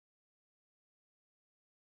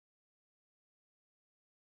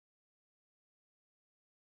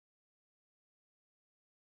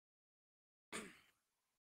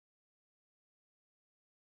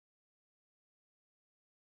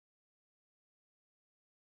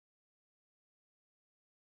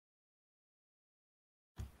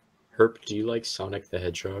Herp, do you like Sonic the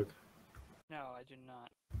Hedgehog? No, I do not.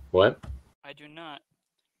 What? I do not.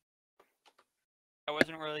 I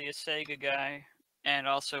wasn't really a Sega guy, and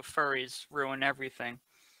also furries ruin everything.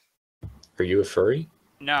 Are you a furry?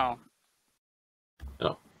 No.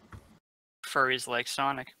 Oh. Furries like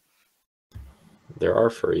Sonic. There are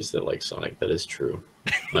furries that like Sonic, that is true.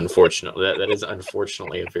 Unfortunately, that is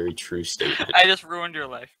unfortunately a very true statement. I just ruined your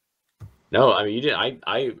life. No, I mean you didn't.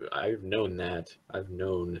 I've known that. I've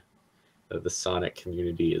known that the Sonic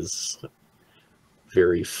community is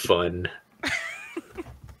very fun.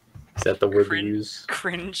 Is that the word we use?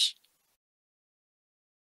 Cringe.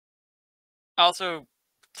 Also,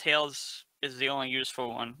 Tails is the only useful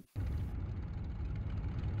one.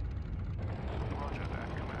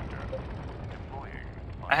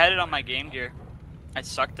 I had it on my Game Gear. I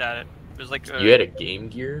sucked at it. It was like You had a Game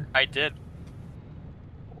Gear? I did.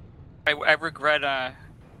 I regret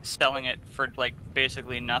selling it for like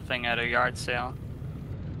basically nothing at a yard sale.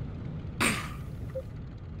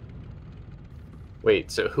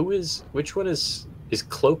 Wait, so which one is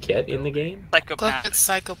Cloquette in the game? Psychopath. Cloquette's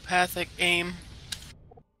psychopathic aim.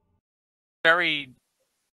 Very,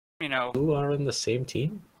 you know. Who are on the same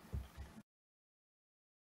team?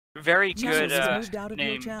 Very good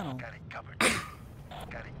name.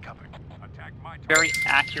 Very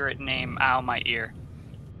accurate name. Ow, my ear.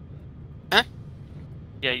 Huh?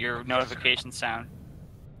 Yeah, your notification sound.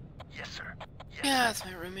 Yes, sir. Yes, yeah, that's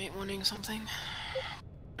my roommate wanting something.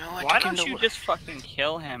 No, why don't you just fucking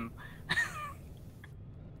kill him?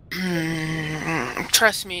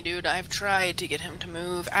 Trust me, dude. I've tried to get him to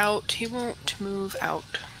move out. He won't move out.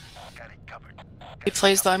 He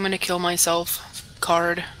plays the I'm gonna kill myself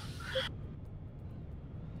card.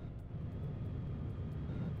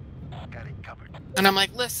 And I'm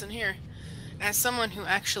like, listen here. As someone who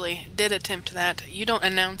actually did attempt that, you don't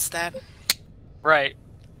announce that. Right.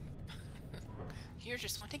 You're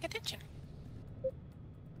just wanting attention.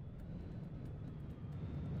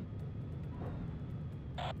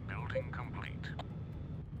 Building complete.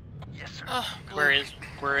 Yes, sir. Oh, where is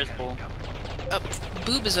Bull?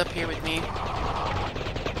 Boob is up here with me.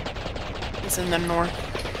 He's in the north.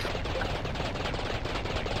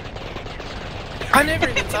 I never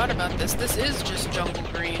even thought about this. This is just jungle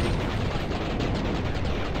green.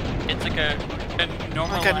 It's like a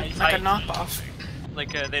normalized, like a knockoff.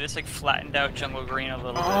 Like they just like flattened out jungle green a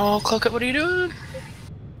little bit. Oh, Cloquette, what are you doing?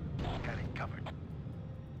 Got it covered.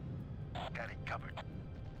 Got it covered.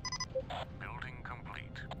 Building complete.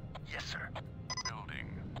 Yes, sir. Building.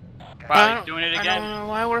 Wow, doing it again.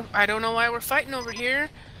 I don't know why we're fighting over here.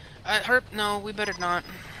 Herp, no, we better not.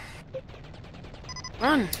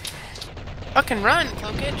 Run. Fucking run,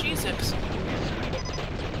 Cloquette, Jesus.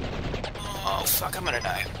 Oh, fuck, I'm gonna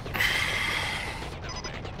die.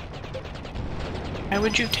 Why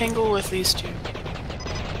would you tangle with these two?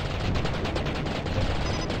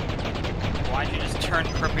 Why'd you just turn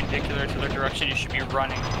perpendicular to the direction you should be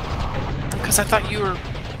running? Because I thought you were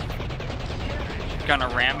gonna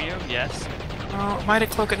ram you, yes. Oh, why did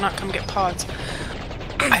Cloquette not come get pods?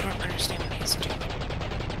 I don't understand what he's doing.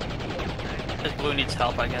 This Blue needs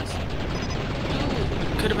help, I guess.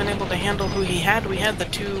 Could have been able to handle who he had. We had the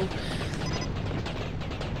two.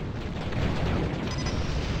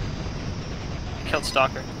 Killed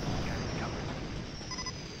Stalker.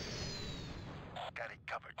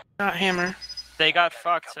 Got Hammer. They got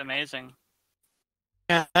fucked. Amazing.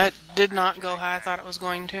 Yeah, that did not go how I thought it was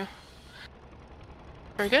going to.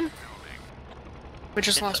 Very good. We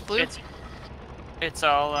just lost Blue. It's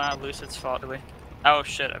all Lucid's fault, really. Oh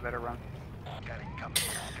shit, I better run.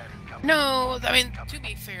 No, I mean, to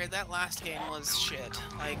be fair, that last game was shit.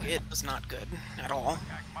 Like, it was not good at all.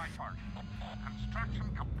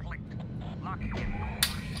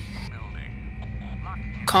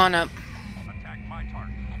 Con up.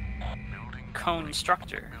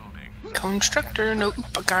 Constructor. Constructor, no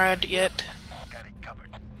guard yet.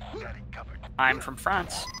 I'm from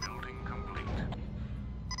France.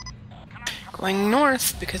 Going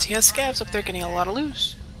north, because he has scavs up there getting a lot of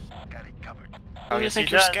loose. Oh, you yes,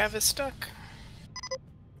 think your scav is stuck?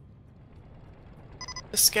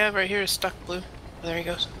 The scav right here is stuck, Blue. Oh, there he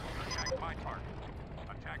goes. Attack my target.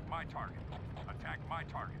 Attack my target. Attack my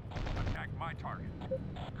target. Attack my target.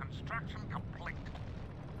 Construction complete.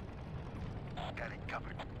 Got it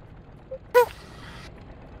covered.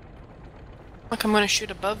 Look, I'm gonna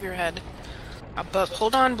shoot above your head. Above.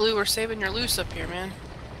 Hold on, Blue. We're saving your loose up here, man.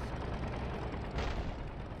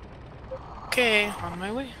 Okay, on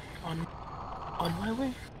my way. On my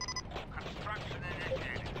way.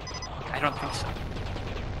 I don't think so.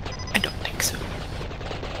 I don't think so.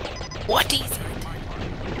 What is it?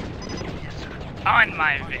 On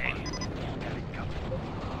my way.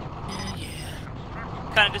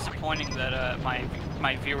 Kind of disappointing that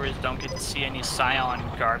my viewers don't get to see any Scion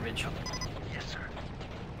garbage. Yes, sir.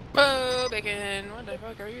 Whoa, Bacon! What the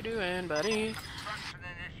fuck are you doing, buddy?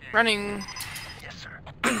 Running. Yes, sir.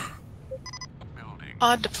 Building.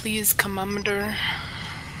 Odd to please, Commander.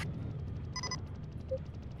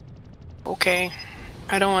 Okay.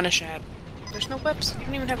 I don't want to shad. There's no webs. You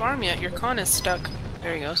don't even have arm yet. Your con is stuck.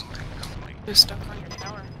 There he goes. Who's stuck on your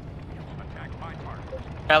tower? Attack my target.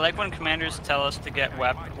 I like when commanders tell us to get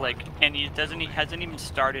web, like, and he hasn't even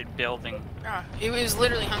started building. Ah, he was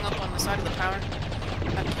literally hung up on the side of the tower.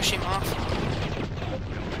 I push him off.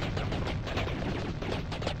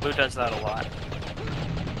 Blue does that a lot.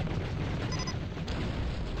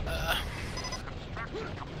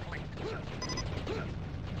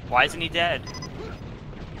 Why isn't he dead?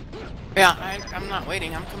 Yeah, I'm not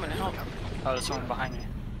waiting. I'm coming to help. Oh, there's someone behind me.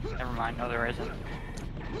 Never mind. No, there isn't.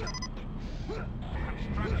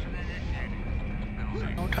 Construction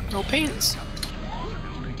initiated. No pains.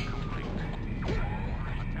 Building complete.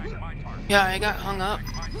 Attack my target. Yeah, I got hung up.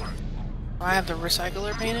 My target. I have the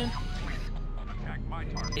recycler painted. Attack my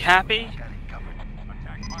target. You happy? Got it covered.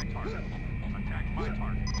 Attack my target. Attack my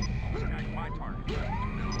target. Attack my target.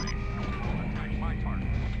 Building. Attack my target.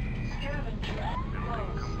 Building complete.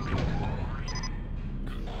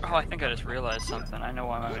 Oh, I think I just realized something. I know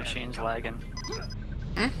why my machine's lagging.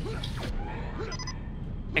 Hmm?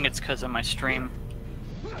 I think it's because of my stream.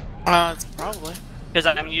 It's probably. Because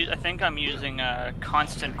I think I'm using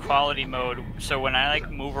constant quality mode, so when I like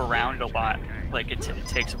move around a lot, like it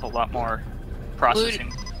takes up a lot more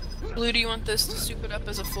processing. Blue, do you want this to soup it up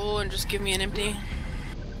as a full and just give me an empty?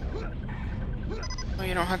 Oh,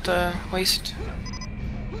 you don't have to waste.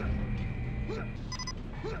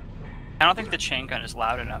 I don't think the chain gun is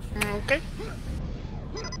loud enough. Okay.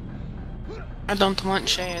 I don't want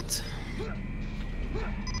shades.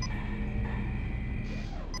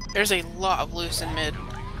 There's a lot of loose in mid.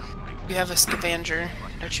 You have a scavenger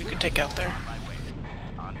that you could take out there.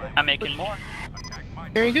 I'm making more. Attack my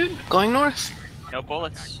Very good. Going north. No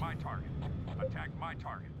bullets. my target. Attack my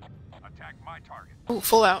target. Attack my target. Ooh,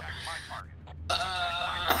 full out. Attack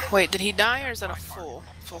my target. Wait, did he die or is that a full?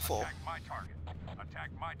 Full. Attack my target. Attack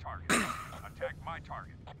my target. Attack my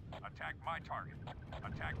target. Attack my target.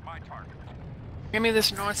 Attack my target. Give me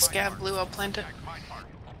this north scav blue, I'll plant it. Attack my target.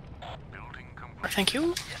 Building complete. Thank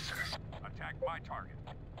you. Yes, sir. Attack my target.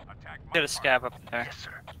 Attack my Get a scab up there. Yes,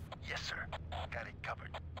 sir. Yes, sir. Got it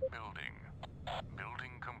covered. Building.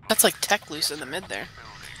 Building complete. That's like tech loose in the mid there.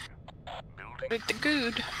 Building. Pretty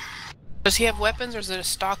good. Does he have weapons or is it a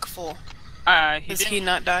stock full? He Has didn't, he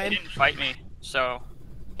not he died? didn't fight me, so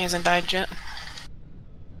He hasn't died yet.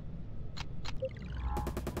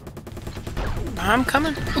 I'm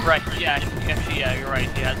coming. right. Yeah, actually, yeah, you're right.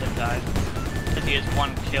 He hasn't died. Because he has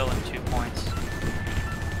 1 kill and 2 points.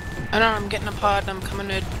 I know, I'm getting a pod, I'm coming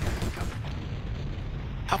to...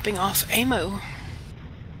 Hopping off ammo.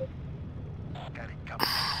 Got it covered.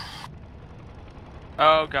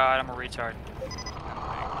 Oh god, I'm a retard.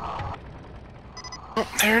 Oh,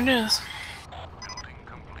 there it is. Building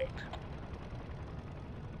complete.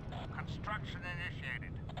 Construction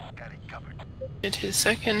initiated. Got it covered. Did his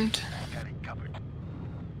second. Got it covered.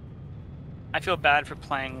 I feel bad for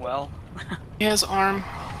playing well. He has arm.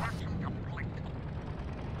 Construction complete.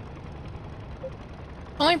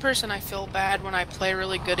 The only person I feel bad when I play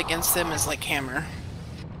really good against him is like Hammer.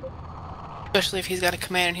 Especially if he's got a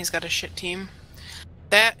command and he's got a shit team.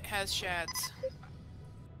 That has shads.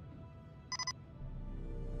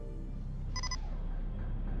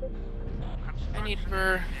 I need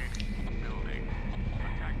for Building.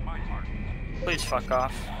 Attack my target. Please fuck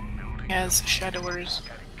off. Building. has shadowers.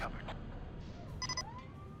 Got it covered.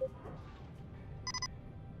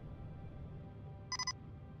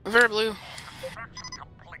 Very blue. Construction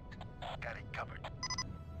complete. Got it covered.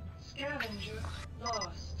 Scavenger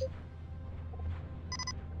lost.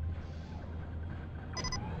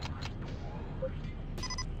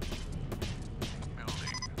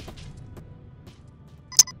 Building.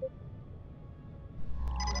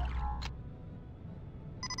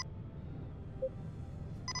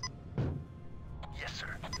 Yes,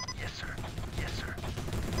 sir. Yes, sir. Yes, sir.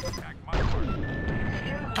 Attack my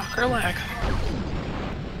target. Talker lag.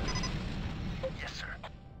 Yes, sir.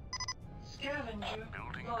 Scavenger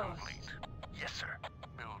Building lost. complete. Yes, sir.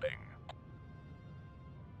 Building.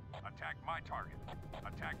 Attack my target.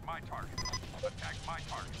 Attack my target. Attack my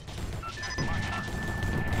target. Attack my target.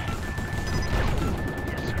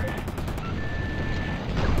 Yes, sir.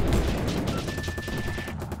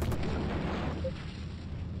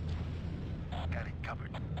 Got it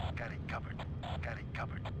covered. Got it covered. Got it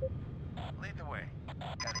covered. Lead the way.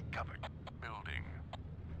 Got it covered. Building.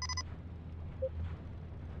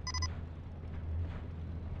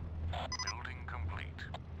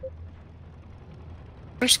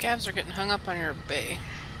 Your scavs are getting hung up on your bay.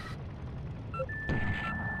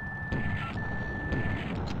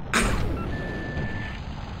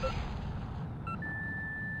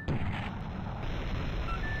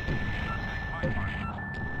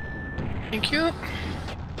 Thank you.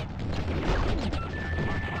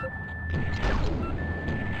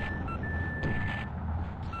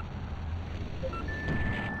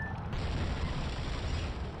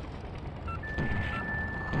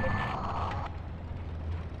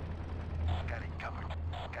 Got it covered.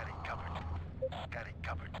 Got it covered. Got it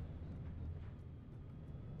covered.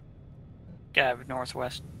 Gav,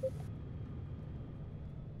 northwest.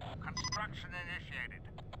 Construction initiated.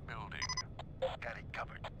 Building. Got it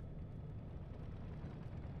covered.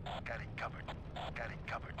 Got it covered. Got it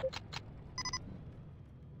covered.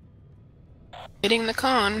 Hitting the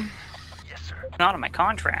con. Yes, sir. Not on my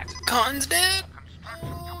contract. Con's dead! Construction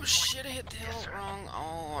Oh complete. shit, I hit the Yes, hill sir. wrong.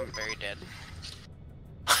 Oh, I'm very dead.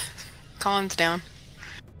 Con's down.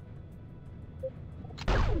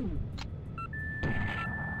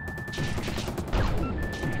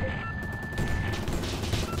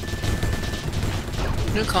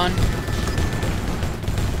 New con.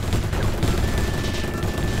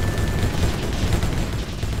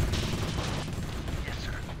 Yes,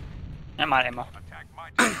 sir. I'm out of ammo. Attack my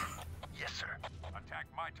target. Yes, sir. Attack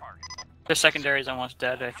my target. The secondary is almost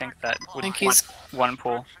dead. I think that would think he's- one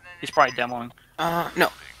pull. He's probably demoing.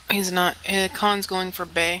 No, he's not. Con's going for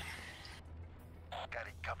bay. Got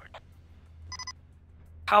it covered.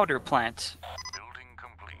 Powder plant. Building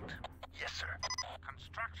complete. Yes, sir.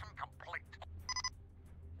 Construction complete.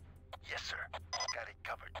 Yes, sir. Got it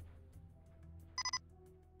covered.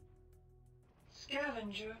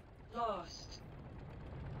 Scavenger lost.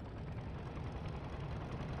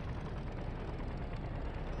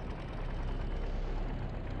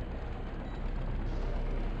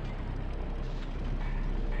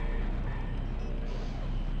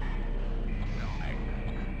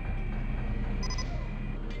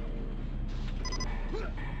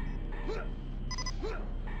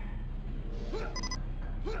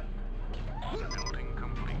 Building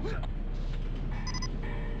complete.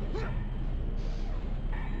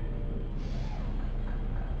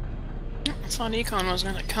 I thought Econ was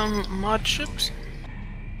gonna come mod ships.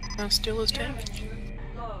 Gonna steal his tank. Scavenger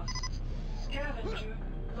lost. Scavenger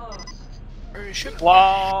lost. Or his ship.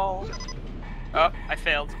 Wall. Oh, I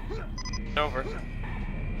failed. It's over.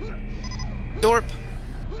 Dorp.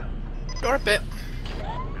 Dorp it.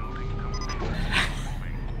 Building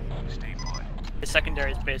complete. Stay put. The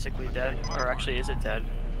secondary is basically dead. Or actually, is it dead?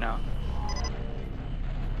 No.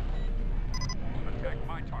 Attack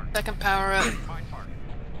my target. Second power up. My target.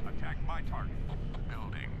 Attack my target.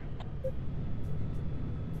 Building.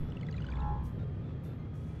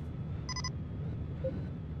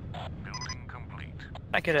 Building complete.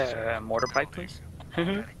 Can I get a mortar pipe, please? Got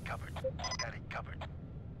it covered. Got it covered.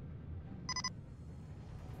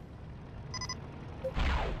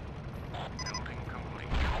 Building complete.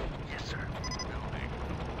 Yes, sir. Building.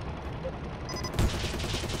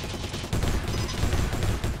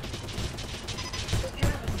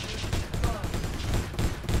 Scavenger lost.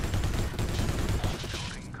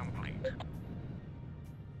 Building complete.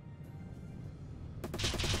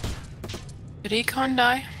 Did Econ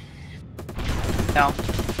die? No.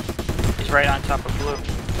 He's right on top of blue.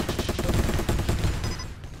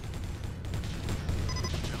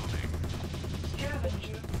 Building.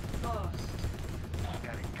 Scavenger lost.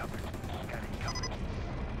 Got it covered. Got it covered.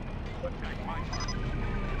 Attack my target.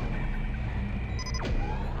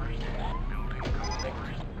 Building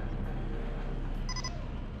complete.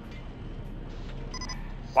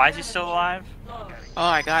 Why is he still alive? Lost. Oh,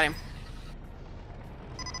 I got him.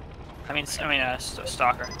 I mean,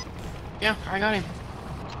 stalker. Yeah, I got him.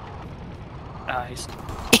 He's.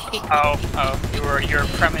 You're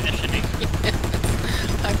premonitioning.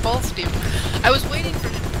 I pulsed him. I was waiting for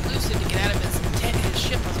Lucid to get out of his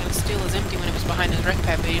ship. I was going to steal his empty when it was behind his wreck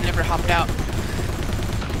pad, but he never hopped out. Got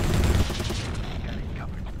it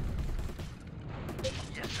covered.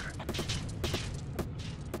 Yes, sir.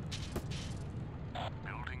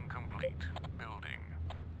 Building complete. Building.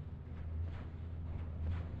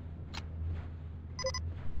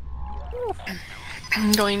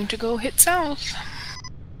 I'm going to go hit south.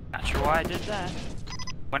 Not sure why I did that.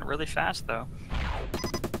 Went really fast though.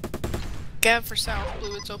 Gav for south.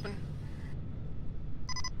 Blue, it's open.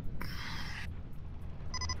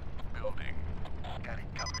 Building. Got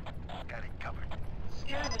it covered. Got it covered.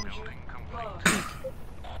 Scavenger Building complete. lost.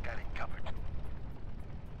 Got it covered.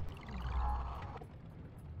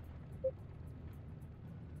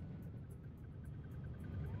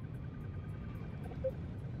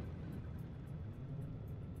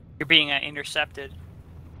 You're being intercepted.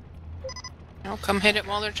 I'll come hit it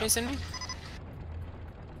while they're chasing me.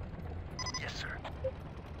 Yes, sir.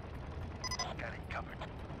 Got it covered.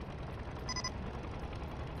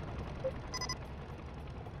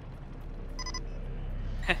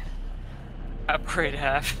 Upgrade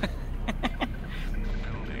half.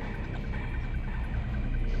 Building.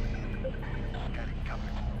 Got it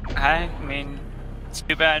covered. I mean, it's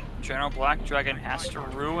too bad General Black Dragon has to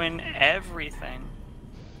ruin everything.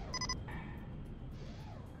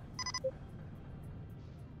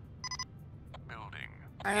 Building.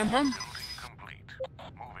 I am home. Building complete.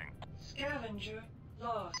 Moving. Scavenger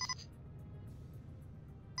lost.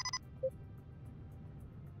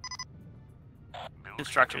 Building.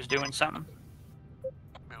 Instructor's doing something.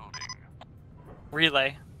 Building.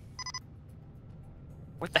 Relay.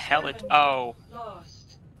 What the hell? It? Oh,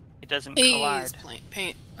 Lost. it doesn't Peas, collide.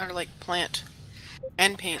 paint, or like plant,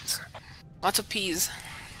 and paints. Lots of peas.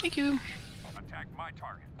 Thank you. Attack my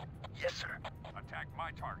target. Yes, sir. Attack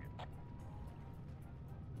my target.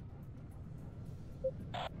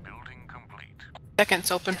 Building complete.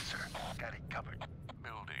 Seconds open. Yes, sir. Got it covered.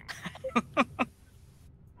 Building. Building.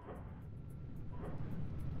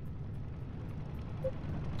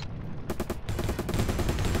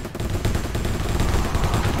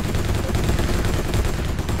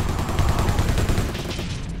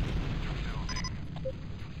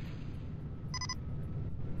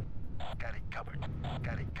 Got it covered.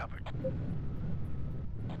 Got it covered.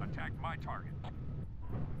 Attack my target.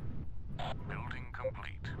 Building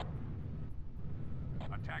complete.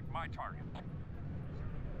 Attack my target.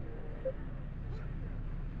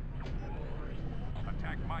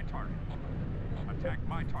 Attack my target. Attack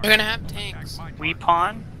my target. They're gonna have Attack tanks. my target. We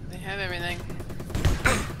pawn. They have everything.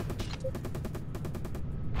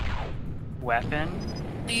 Weapon.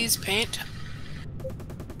 Please paint.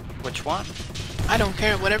 Which one? I don't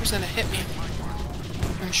care. Whatever's gonna hit me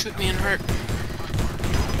and shoot me and hurt.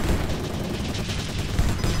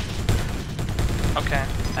 Okay,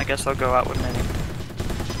 I guess I'll go out with Mini.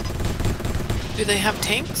 Do they have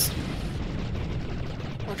tanks?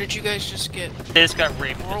 Or did you guys just get They just got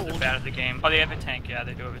raped just Rolled. bad at the game. Oh, they have a tank. Yeah,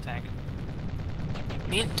 they do have a tank.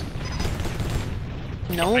 mint?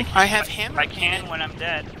 No, I have hammer. I can painted. when I'm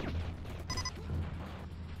dead.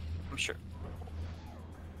 I'm sure.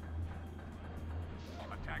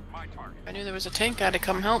 Attack my target. I knew there was a tank. I'd have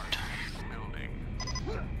come helped. Building.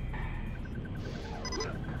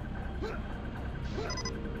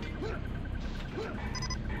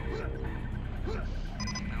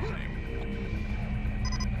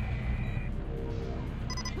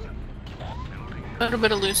 A little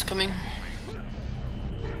bit of loose coming.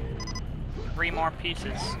 3 more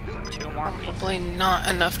pieces. 2 more pieces. Probably not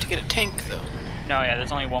enough to get a tank though. No, yeah,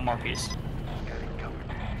 there's only 1 more piece. Got it covered.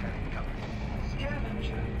 Got it covered.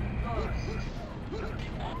 Scavenger lost.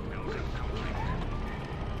 Building complete.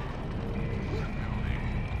 Building.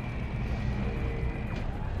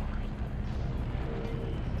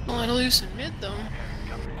 A little loose in mid though.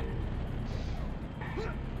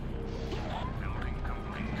 Building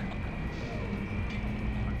complete.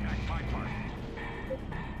 Attack my target.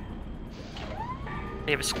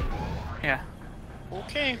 They have a yeah.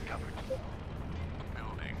 Okay. Covered.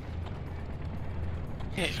 Building.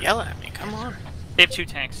 Yeah, yell at me. Come on. They have 2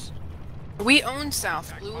 tanks. We own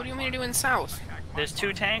South. Blue, what do you want me to do in South? Attack my There's 2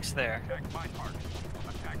 target. tanks there. Attack my target.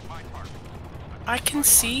 Attack my target. I can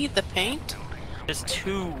see the paint. There's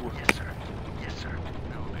 2. Yes, sir. Yes, sir.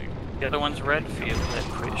 Building. The other one's Redfield, I'm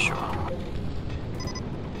pretty sure.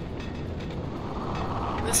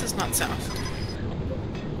 This is not South.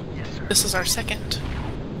 Yes, sir. This is our second.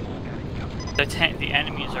 The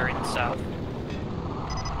enemies are in the south.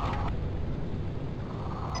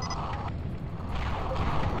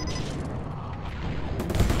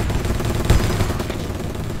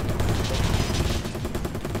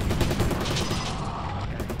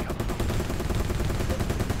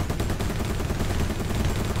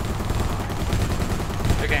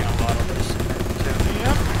 They're getting a lot of this too.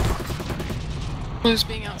 Yep. Blue's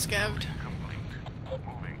being outscaved. Complete.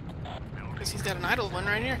 Moving. Building. Because he's got an idle one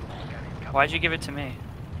right here. Got it covered. Why'd you give it to me?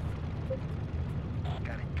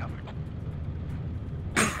 Got it covered.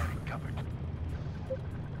 Got it covered.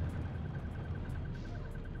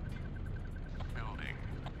 Building.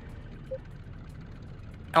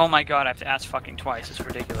 Oh my god, I have to ask fucking twice. It's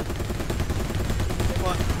ridiculous.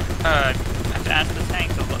 What? I have to ask the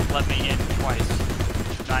tank to let me in twice.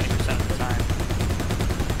 90% of the time.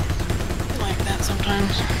 I like that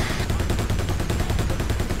sometimes.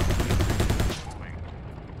 Moving.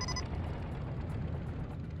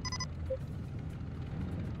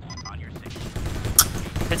 On your six.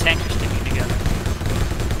 The tanks are sticking together.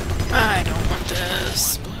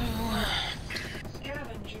 this, Blue.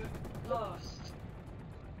 Scavenger lost.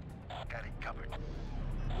 Got it covered.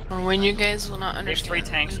 Or when you guys will not There's understand. 3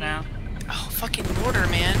 tanks now. Oh, fucking mortar,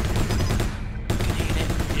 man. Fucking hate it.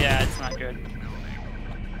 Yeah, it's not good.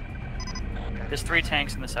 There's 3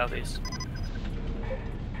 tanks in the southeast.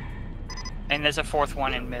 And there's a 4th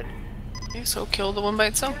one in mid. Okay, so kill the one by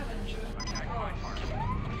itself. Scavenger lost.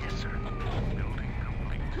 Yes, sir. Building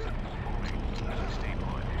complete. Moving. Stay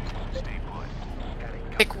put. Stay put. Got it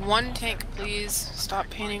covered. Pick one tank, please. Stop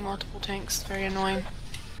painting multiple tanks. Very annoying.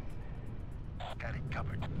 Got it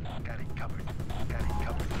covered. Got it covered. Got it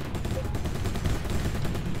covered.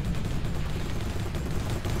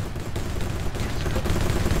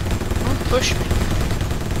 Don't push me.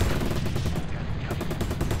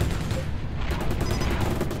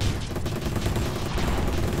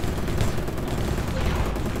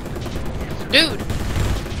 Dude!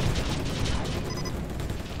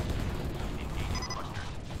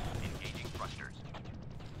 Engaging thrusters.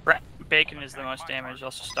 Bacon is the most damaged,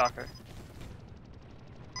 also Stalker.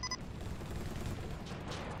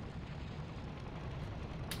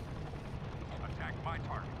 Attack my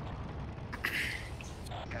target.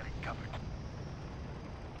 Got it covered.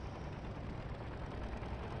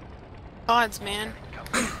 Odds, man.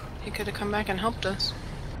 Covered. He could have come back and helped us.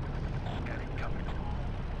 Got it covered.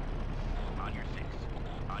 On your 6.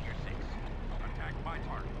 On your 6. Attack my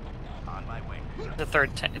target. On my way. The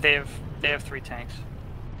 3rd tank. They have 3 tanks.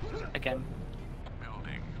 Again.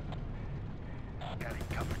 Building. Got it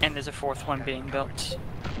covered. And there's a 4th one being built.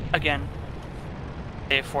 Again.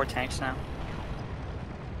 They have 4 tanks now.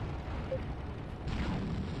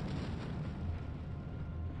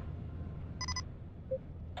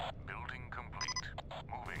 Building complete.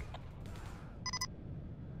 Moving.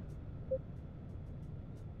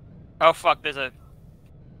 Oh fuck, there's a...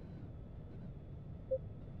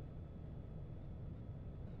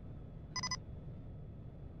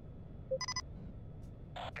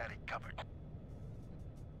 Got it covered.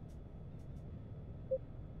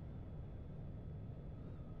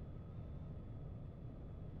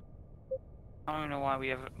 I don't even know why we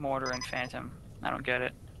have Mortar and Phantom. I don't get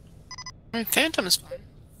it. I mean, Phantom is fine.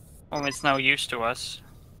 Well, it's no use to us.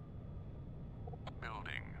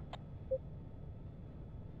 Building.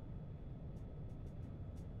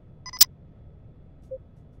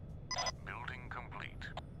 Building complete.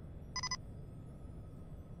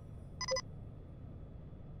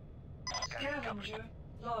 Got it covered. Scavenger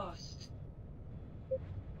lost.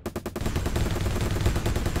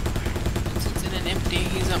 Since it's in an empty,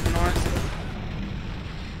 he's up north.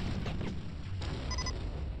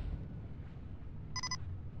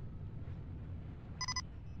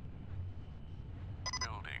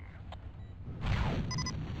 Building.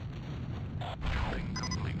 Building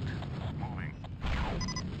complete. Moving.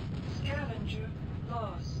 Scavenger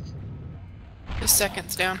lost. His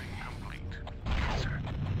second's down. Complete. Yes, sir.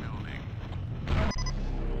 Building.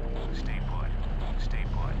 Stay put. Stay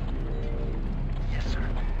put. Yes, sir.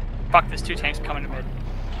 Fuck, there's 2 tanks coming to mid.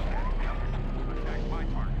 Got it covered. Attack my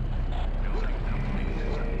target. Building complete.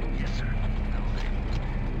 Yes, sir. Building.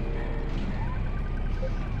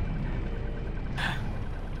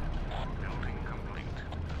 Building complete.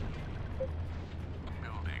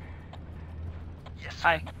 Building. Yes, sir.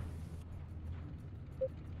 Hi.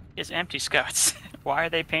 It's empty scouts. Why are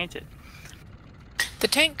they painted? The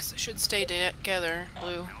tanks should stay together,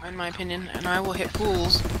 Blue, in my opinion, and I will hit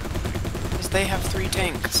pools. Because they have 3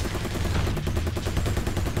 tanks.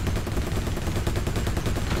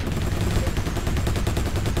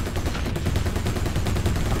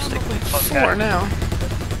 I'm I'm sticking with with both 4 guys. now.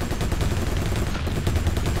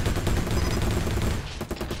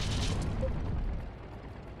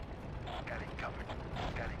 Got it covered.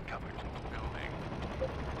 Got it covered. Building.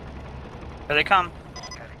 Here they come. Got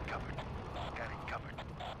it covered. Got it covered.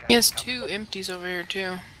 Got He it has covered. 2 empties over here,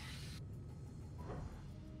 too.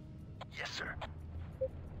 Yes, sir.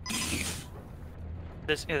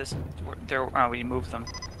 We moved them.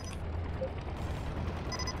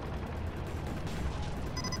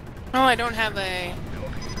 Oh, I don't have a,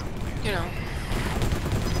 you know,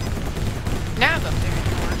 nav up there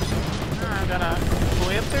anymore. So now I gotta go all the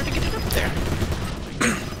way up there to get it up there.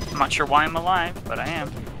 I'm not sure why I'm alive, but I am.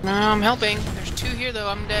 No, I'm helping. There's 2 here, though.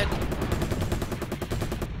 I'm dead. Building.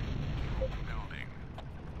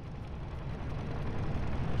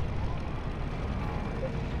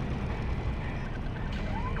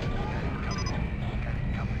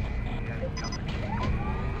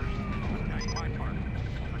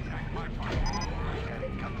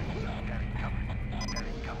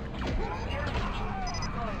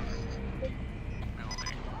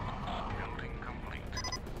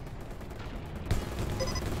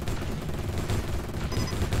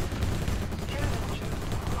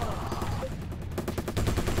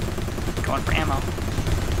 Going for ammo.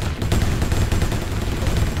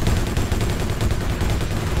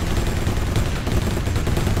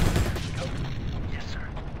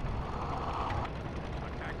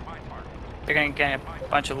 They're gonna get a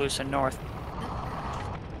bunch of loose in north.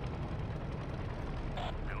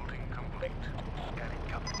 Building complete. Got it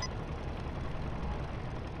covered.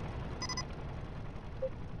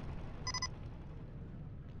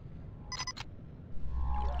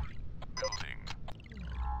 Building.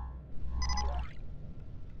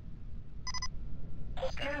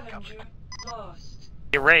 Scavenger lost.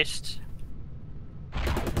 Erased.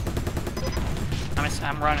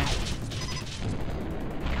 I'm running.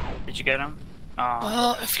 Did you get him? Oh.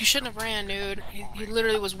 Well, if you shouldn't have ran, dude. He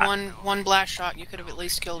literally was one blast shot. You could have at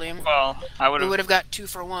least killed him. Well, I would We would have. have got 2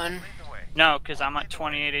 for 1. Lead the way. No, because I'm at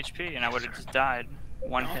 28 HP and I would have just died.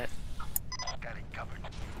 One hit. Got it covered.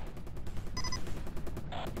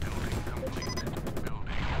 Building complete.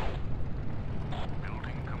 Building.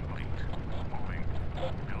 Building complete. Moving.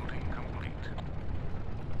 Building complete.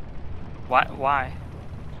 Why?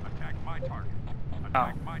 Attack my target.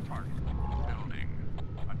 Attack my target. Building.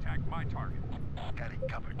 Attack my target. Got it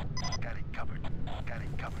covered. Got it covered. Got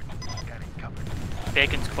it covered. Got it covered.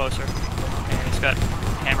 Bacon's closer. And he's got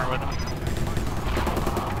hammer with him.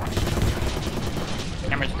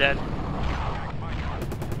 Hammer's dead. Attack my target.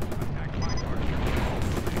 Attack my target.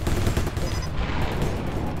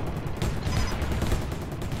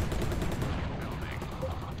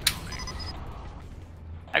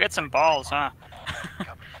 I got some balls, huh?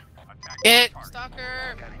 Covered. Attack Get my target.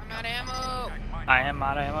 stalker. I'm out of ammo. Attack my I am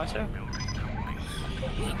out of ammo too. building complete.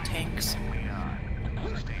 Hate tanks. Lead on.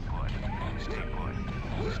 Stay put. Stay put.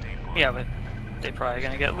 Stay put. Yeah, but they're probably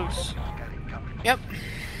gonna get loose. Got it covered. Yep.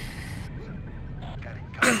 Got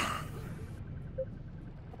it covered.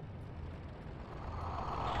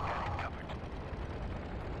 Got it covered.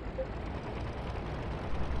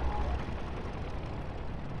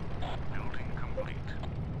 Building complete.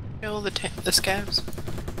 Kill the scavs.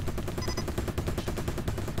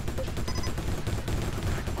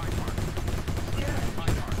 Attack my target. Attack my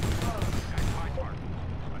target. Attack my target.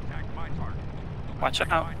 Attack my target. Watch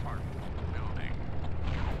Attack out. my target. Building.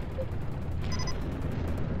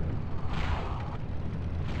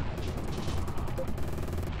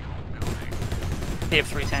 Building. They have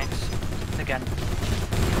 3 tanks. Again.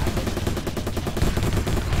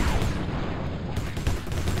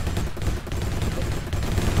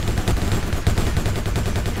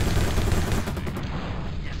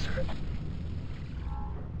 Yes, sir.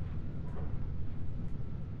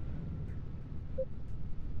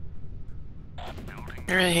 Building.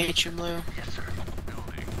 I really hate you, Blue. Yes, sir.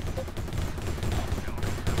 Building.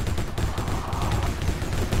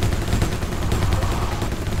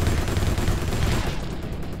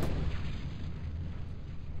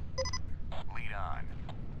 Lead on.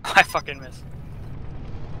 I fucking missed.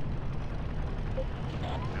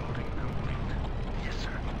 Building complete. Yes, sir.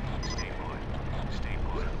 Stay put. Stay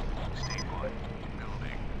put. Stay put.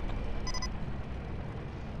 Building.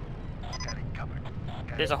 Got it covered.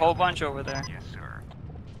 Got There's it a whole covered. bunch over there. Yes, sir.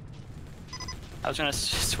 I was gonna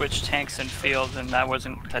switch tanks and field, and that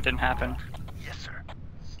didn't happen. Yes, sir.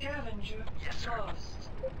 Scavenger Yes, sir. lost.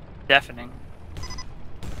 Deafening.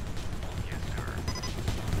 Yes, sir.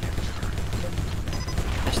 Yes, sir.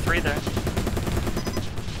 There's 3 there.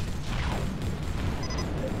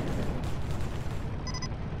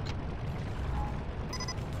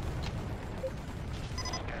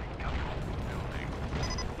 Got it covered. Building.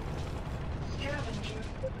 Scavenger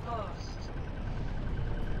lost.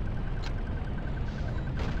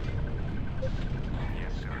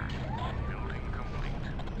 Yes, sir. Building complete.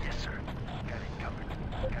 Yes, sir. Got it covered.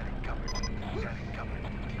 Got it covered. Got it covered.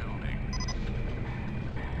 Building.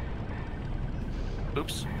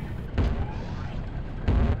 Oops.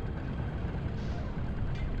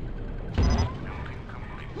 Building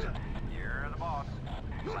complete. You're the boss.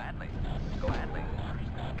 Gladly. Gladly.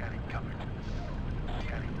 Got it covered.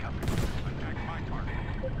 Got it covered. Attack my target.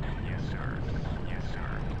 Yes, sir. Yes, sir.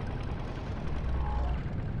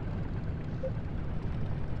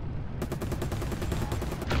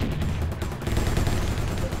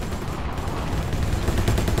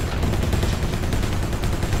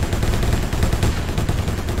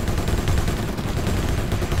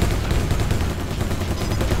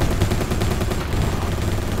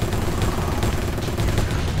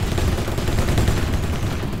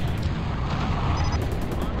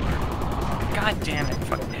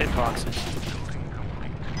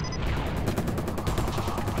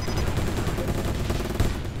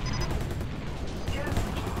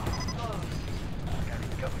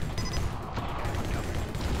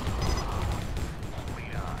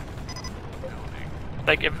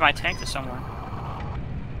 Like, give my tank to someone.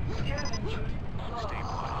 Scavenger Stay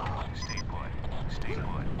lost. put. Stay put. Stay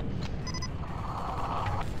put.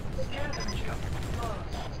 Scavenger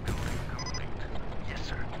lost. Building complete. Yes,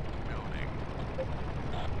 sir. Building.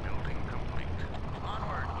 Building complete.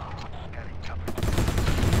 Onward. Got it covered.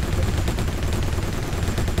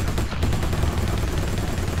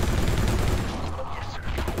 Yes, sir.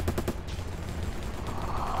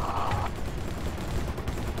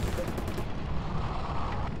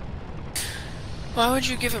 Why would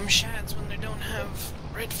you give them shads when they don't have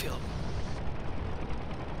Redfield?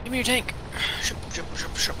 Give me your tank. Shup, shup,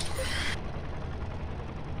 shup, shup.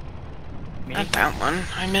 Me? Not that one.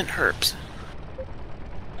 I meant Herbs.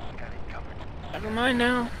 Got it covered. Never mind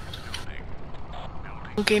now. Building.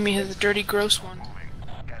 Building. Who gave me his dirty, gross one? Moving.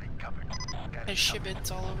 Got it covered. Got Has it covered.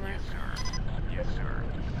 shibits all over it. Sir. Yes, sir.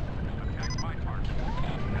 Attack my target.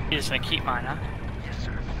 You're just gonna keep mine, huh? Yes,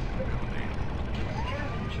 sir. Building.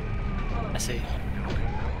 Scavenger I lost. see. Building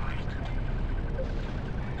complete.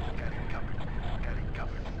 Got it covered. Got it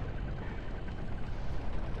covered.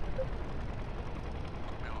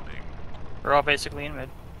 Building. We're all basically in mid.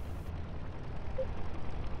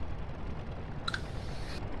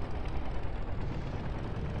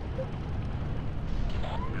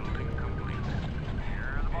 Building complete.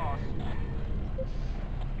 You're the boss.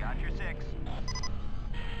 Got your 6.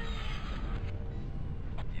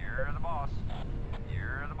 You're the boss.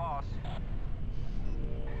 You're the boss.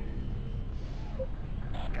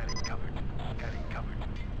 Got it covered. Got it covered.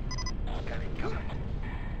 Got it covered.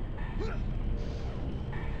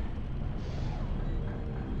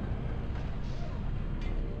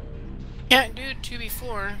 Can't do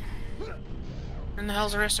 2v4. And the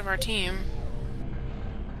hell's the rest of our team?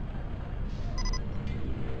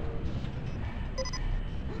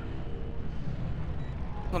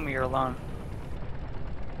 Let me, you're alone.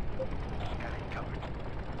 Got it covered.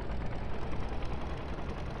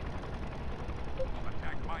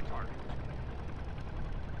 Attack my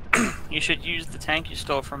target. You should use the tank you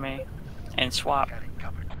stole from me and swap. Got it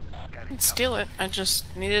covered. Got it I'd steal it. I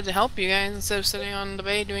just needed to help you guys instead of sitting on the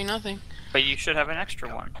bay doing nothing. But you should have an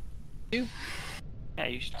extra one. You? Yeah,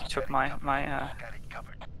 you took my Got it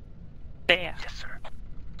covered. there. Yes, sir.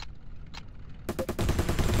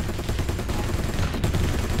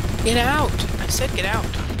 Get out! I said get out.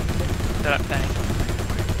 Shut up, Penny.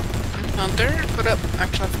 Hunter, put up.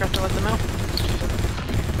 Actually, I forgot to let them out.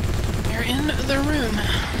 They're in the room.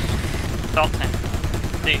 Salt tank.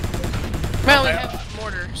 See, Well, we Okay. have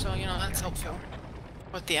mortar, so you know that's helpful.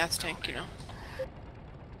 With the ass tank, you know.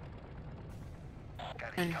 Got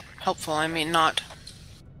it And covered. helpful, I mean not.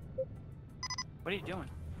 what are you doing?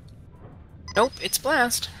 Nope, it's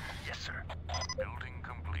blast. Yes, sir. Building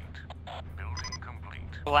complete. Building complete.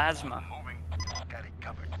 Plasma. Moving. Got it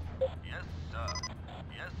covered. Yes, sir.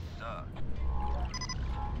 Yes, sir.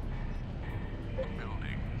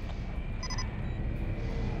 Building.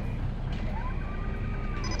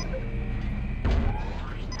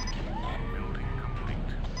 Building complete.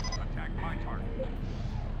 Attack my target.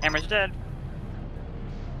 Hammer's dead.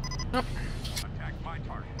 Nope. Attack my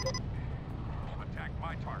target. Attack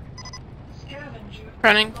my target. Scavenger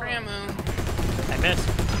Running for ammo. I missed.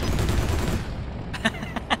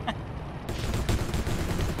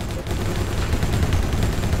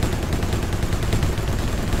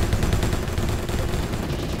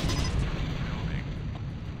 Building.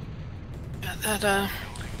 That, Building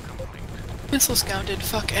complete. missile scout did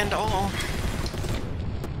fuck and all.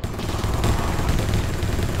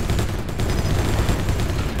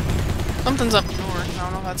 Something's up north. I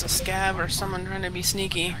don't know if that's a scab or someone trying to be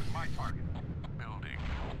sneaky. Attack my target. Building.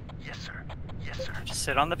 Yes, sir. Yes, sir. Just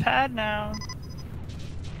sit on the pad now.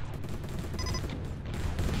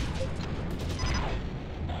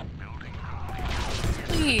 Building complete.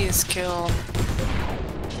 Please kill.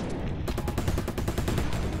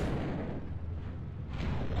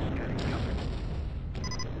 Got it covered.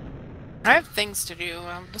 I have things to do.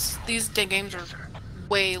 These day games are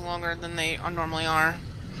way longer than they normally are.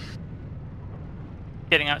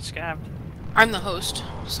 Getting out scabbed. I'm the host,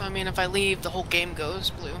 so I mean, if I leave, the whole game goes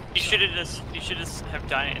blue. You should have just have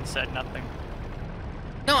done it and said nothing.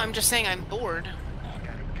 No, I'm just saying I'm bored.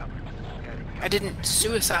 Got it covered. Got it covered. I didn't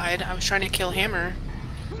suicide. I was trying to kill Hammer.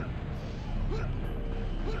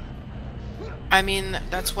 I mean,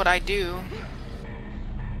 that's what I do.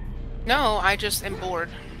 No, I just am bored.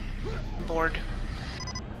 I'm bored.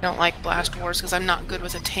 I don't like blast wars because I'm not good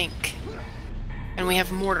with a tank. And we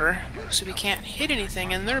have mortar, so we can't hit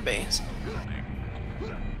anything in their base.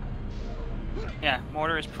 Yeah,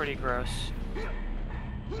 mortar is pretty gross.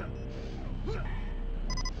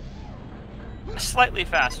 Slightly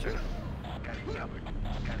faster. Got it covered.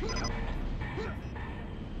 Got it covered.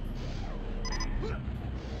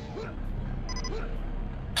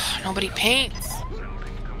 Nobody paints.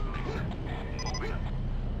 Building complete. Moving.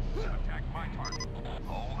 Attack my target.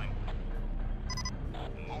 Holding.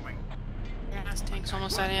 Moving. Gas tank's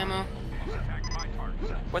almost out of ammo. Attack my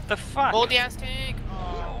target. What the fuck? Hold gas tank. Oh,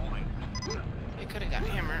 Holding. it could have got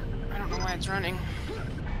hammered. I don't know why it's running.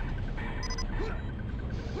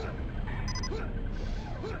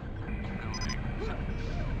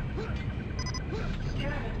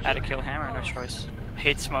 Had to kill Hammer, no choice.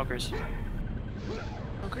 Hate smokers.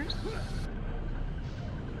 Smokers? Yes, sir.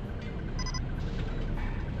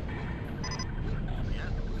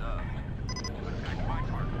 Attack my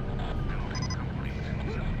target. Building complete.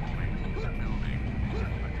 Moving. Building.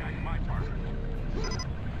 Attack my target.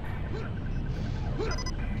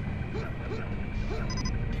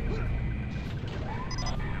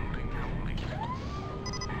 Building complete.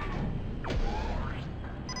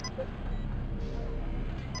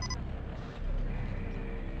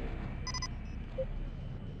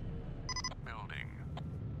 Building.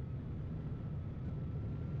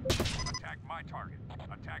 Attack my target.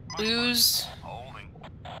 Attack my Blues. target. Holding.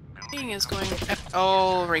 Thing is going.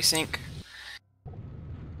 Oh, resync.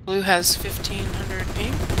 Blue has 1500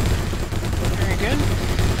 ping. Very good.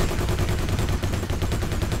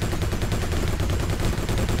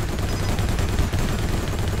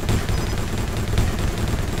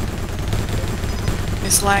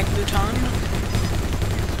 Miss Lag Bhutan.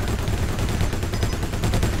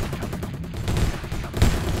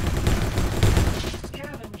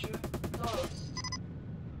 Scavenger lost.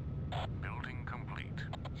 Building complete.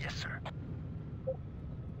 Yes, sir.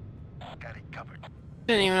 Got it covered.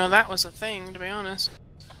 Didn't even know that was a thing, to be honest.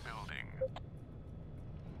 Building.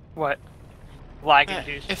 What?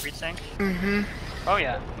 Lag-induced if- resync? Mm-hmm. Oh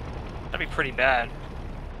yeah. That'd be pretty bad.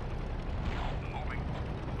 Moving.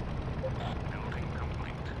 Building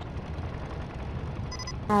complete.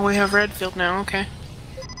 Oh, we have Redfield now, okay.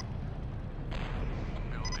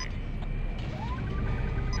 Building.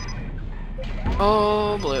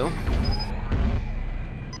 Oh, blue.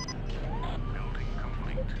 Building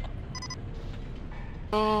complete.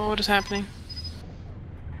 Oh, what is happening?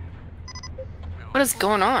 What is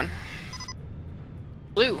going on?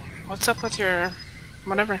 Blue, what's up with your...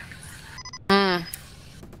 whatever? Hmm.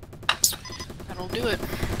 That'll do it.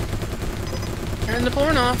 Turn the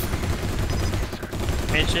porn off.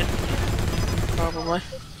 Midget. Probably.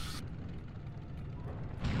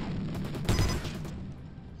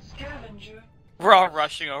 Scavenger We're all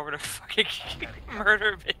rushing over to fucking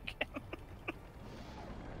murder Bacon.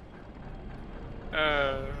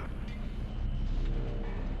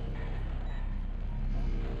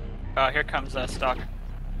 Oh, here comes Stock.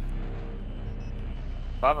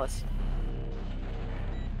 Above us.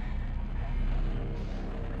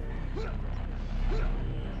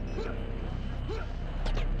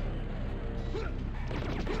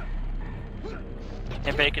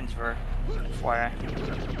 And Bacon's for FYI.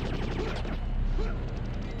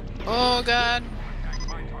 Oh god. Attack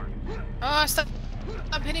my target. Oh, stop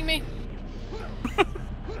hitting me.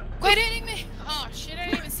 Quit hitting me. Oh shit, I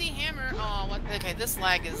didn't even see hammer. Oh, what? Okay, this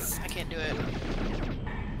lag is... I can't do it.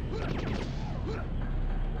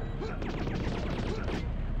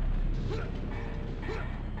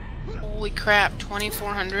 Holy crap,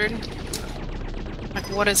 2400? Like,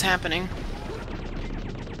 what is happening?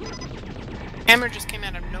 Hammer just came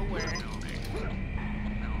out of nowhere. Got it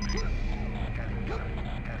covered.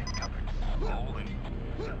 Got it covered. Holding.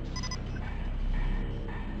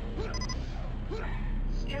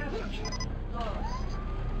 Scavenger lost.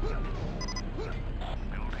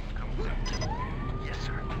 Building complete. Yes,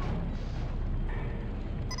 sir.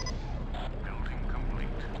 Building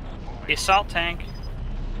complete. The assault tank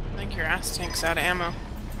I think your ass tank's out of ammo.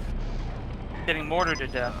 getting mortared to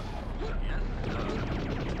death.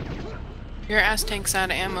 Your ass tank's out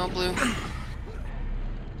of ammo, Blue.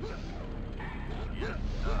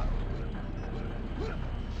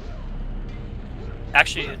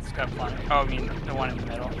 Actually, it's got plenty. Oh, I mean, the one in the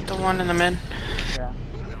middle. The one in the mid. Yeah.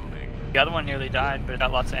 The other one nearly died, but it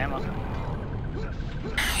got lots of ammo.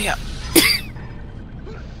 Yeah.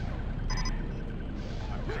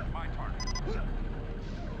 Attack my target.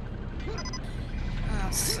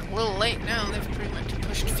 It's a little late now. They've pretty much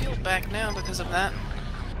pushed field back now because of that.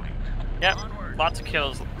 Yep, lots of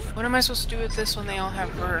kills. What am I supposed to do with this when they all have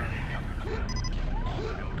her?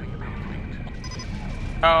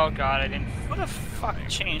 Oh god, I didn't. What the fuck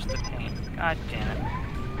changed the paint? God damn it.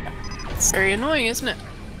 It's very annoying, isn't it?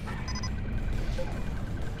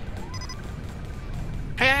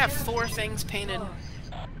 Hey, I have 4 things painted.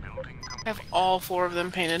 I have all 4 of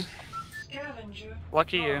them painted. Scavenger.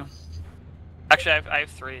 Lucky you. lost. Actually, I have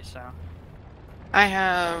 3, so. I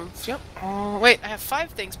have, yep. Oh, wait, I have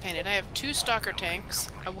 5 things painted. I have 2 stalker tanks,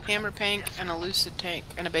 a hammer tank, and a lucid tank,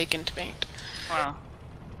 and a bacon to paint. Wow.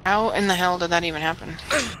 How in the hell did that even happen?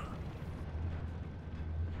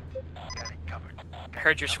 Got it covered. I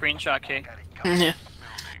heard your screenshot, Key. Got it covered. Yeah.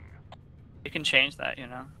 Building. You can change that, you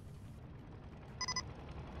know.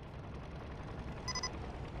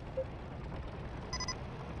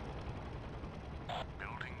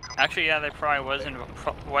 Building complete. Actually, yeah, they probably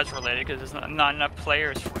was related because there's not enough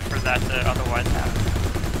players for that to otherwise happen.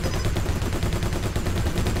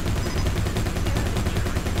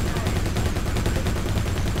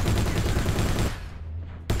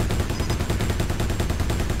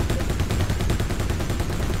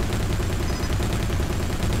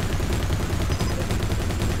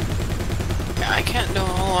 Yeah, I can't do a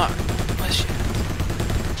whole lot. Bless you.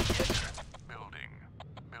 Building.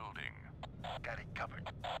 Building. Got it covered.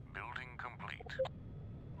 Building complete.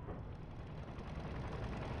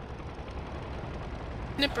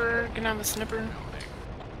 Snipper, can I have a snipper? Building.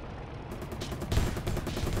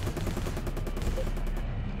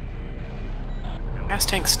 Gas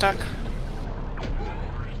tank stuck.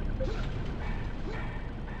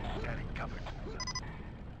 Got it covered.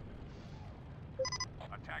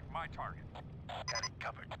 Attack my target. Got it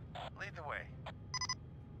covered. Lead the way.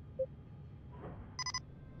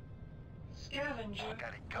 Scavenger.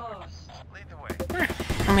 Got it covered. lost. Lead the way.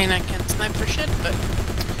 I mean, I can't snipe for shit, but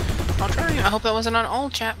I'll try. I hope that wasn't on all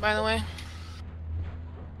chat, by the way.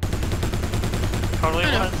 Totally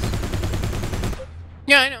I know. was.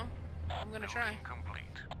 Yeah, I know. I'm gonna try. Complete.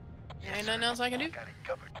 There ain't nothing else I can do. Got it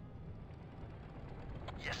covered.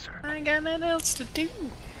 Yes, sir. I ain't got nothing else to do.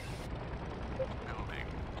 Building.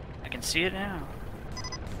 I can see it now.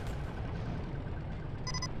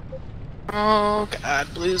 Oh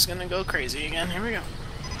god, Blue's gonna go crazy again. Here we go.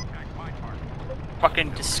 Attack my target.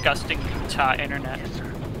 Fucking disgusting Utah internet. Yes,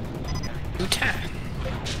 sir. Utah.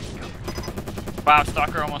 Wow,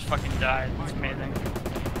 Stalker almost fucking died. It's amazing.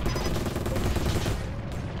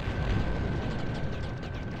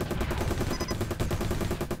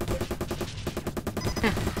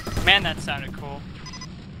 Man, that sounded cool.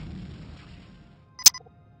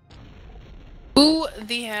 Who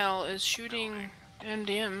the hell is shooting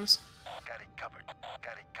MDMs? Got it covered.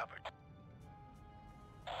 Got it covered.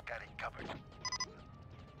 Got it covered.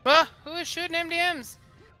 Who is shooting MDMs?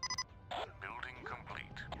 Building complete.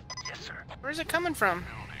 Yes, sir. Where's it coming from?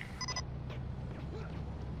 Building.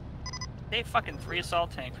 They have fucking 3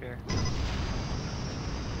 assault tanks here.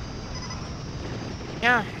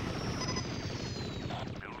 Yeah.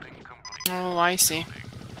 Building complete. Oh, I see.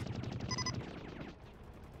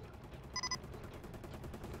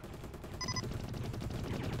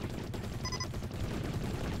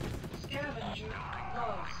 Scavenger.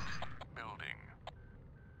 lost. Building.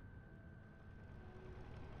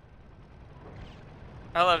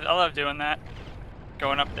 I love doing that.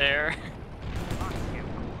 Going up there.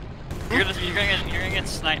 You're gonna get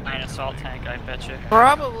sniped by an assault tank, I bet you.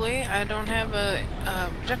 Probably. I don't have a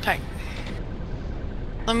jetpack.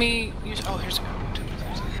 Let me use. Oh, here's a go.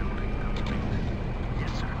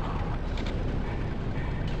 Yes, sir.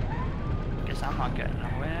 Guess I'm not getting a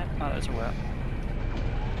whip. Oh, there's a whip.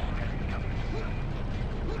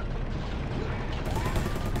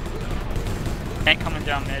 Tank coming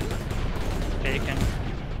down mid. Bacon.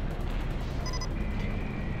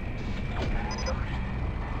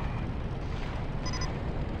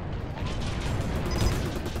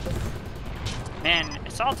 Man,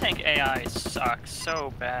 assault tank AI sucks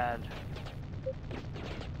so bad.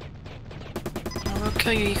 I will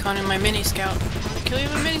kill you, Econ, in my mini scout. I'll kill you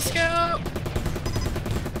in my mini scout.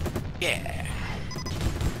 Yeah.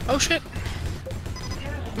 Oh shit.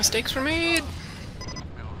 Mistakes were made.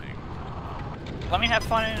 Let me have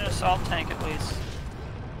fun in an assault tank at least.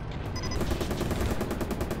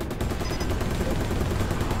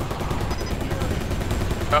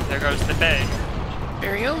 Oh, there goes the bay.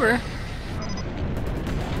 Ferry over.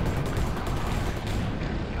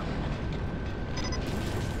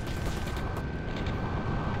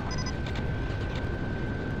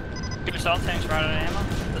 Two assault tanks run out of ammo.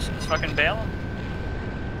 This fucking bail 'em.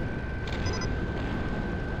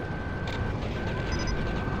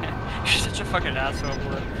 You're such a fucking asshole,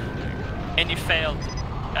 Blue. And you failed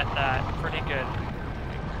at that. Pretty good.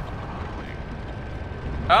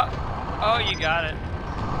 Oh, you got it.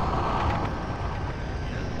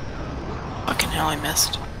 Fucking hell, I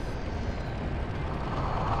missed.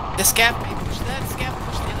 The scav may push that, scav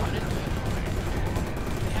push the other one into it.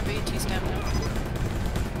 They have AT stabbed out.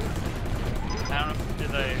 I don't know. Do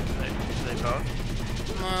they both?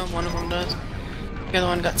 One of them does. The other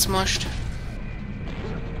one got smushed.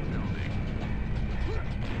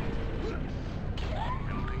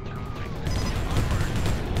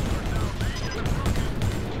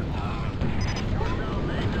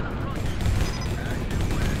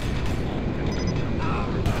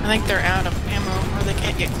 I think they're out of ammo, or they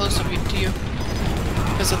can't get close to you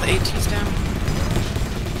because of the AT's down.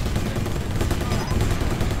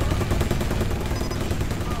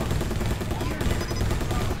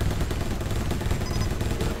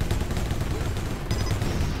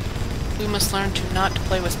 We must learn to not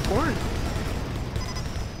play with porn.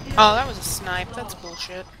 Oh, that was a snipe. That's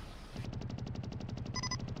bullshit.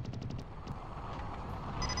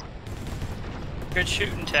 Good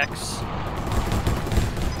shooting, Tex.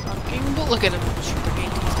 Fucking bull. Look at him. Shoot the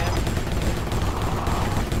AT's down.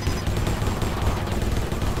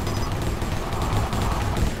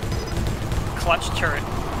 Clutch turret.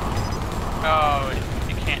 Oh,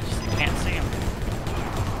 you can't see him.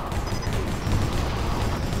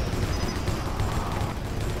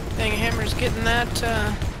 Dang, Hammer's getting that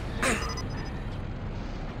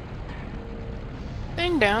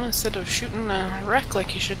thing down instead of shooting a wreck like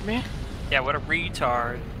he should be. Yeah, what a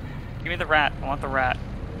retard. Give me the rat. I want the rat.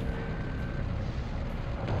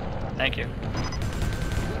 Thank you.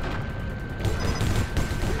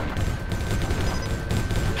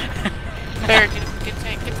 There, get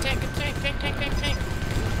tank, get tank, get tank, tank, tank, tank, tank.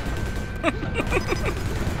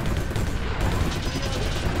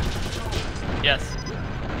 Yes.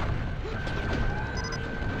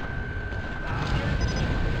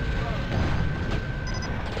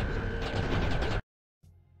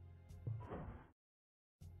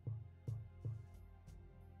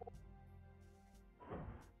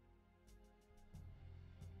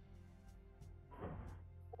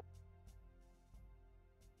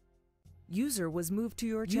 User was moved to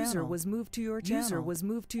your channel. User was moved to your channel. User was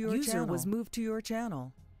moved to your channel. User was moved to your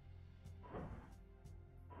channel.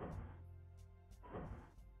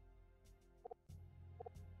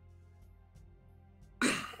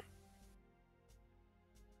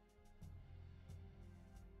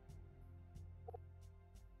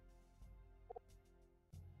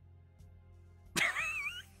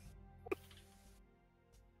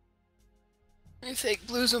 I think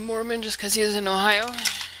Blue's a Mormon just because he is in Ohio.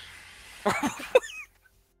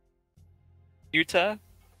 Utah?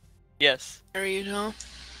 Yes. Or Utah.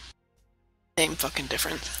 Same fucking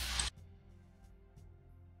difference.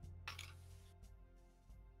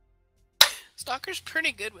 Stalker's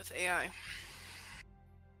pretty good with AI.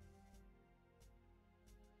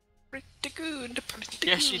 Pretty good, pretty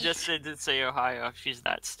Yeah, she good. just did say Ohio. She's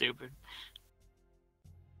that stupid.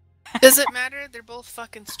 Does it matter? They're both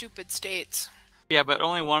fucking stupid states. Yeah, but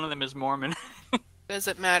only one of them is Mormon. Does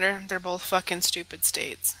it matter? They're both fucking stupid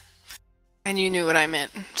states. And you knew what I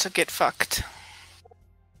meant, so get fucked.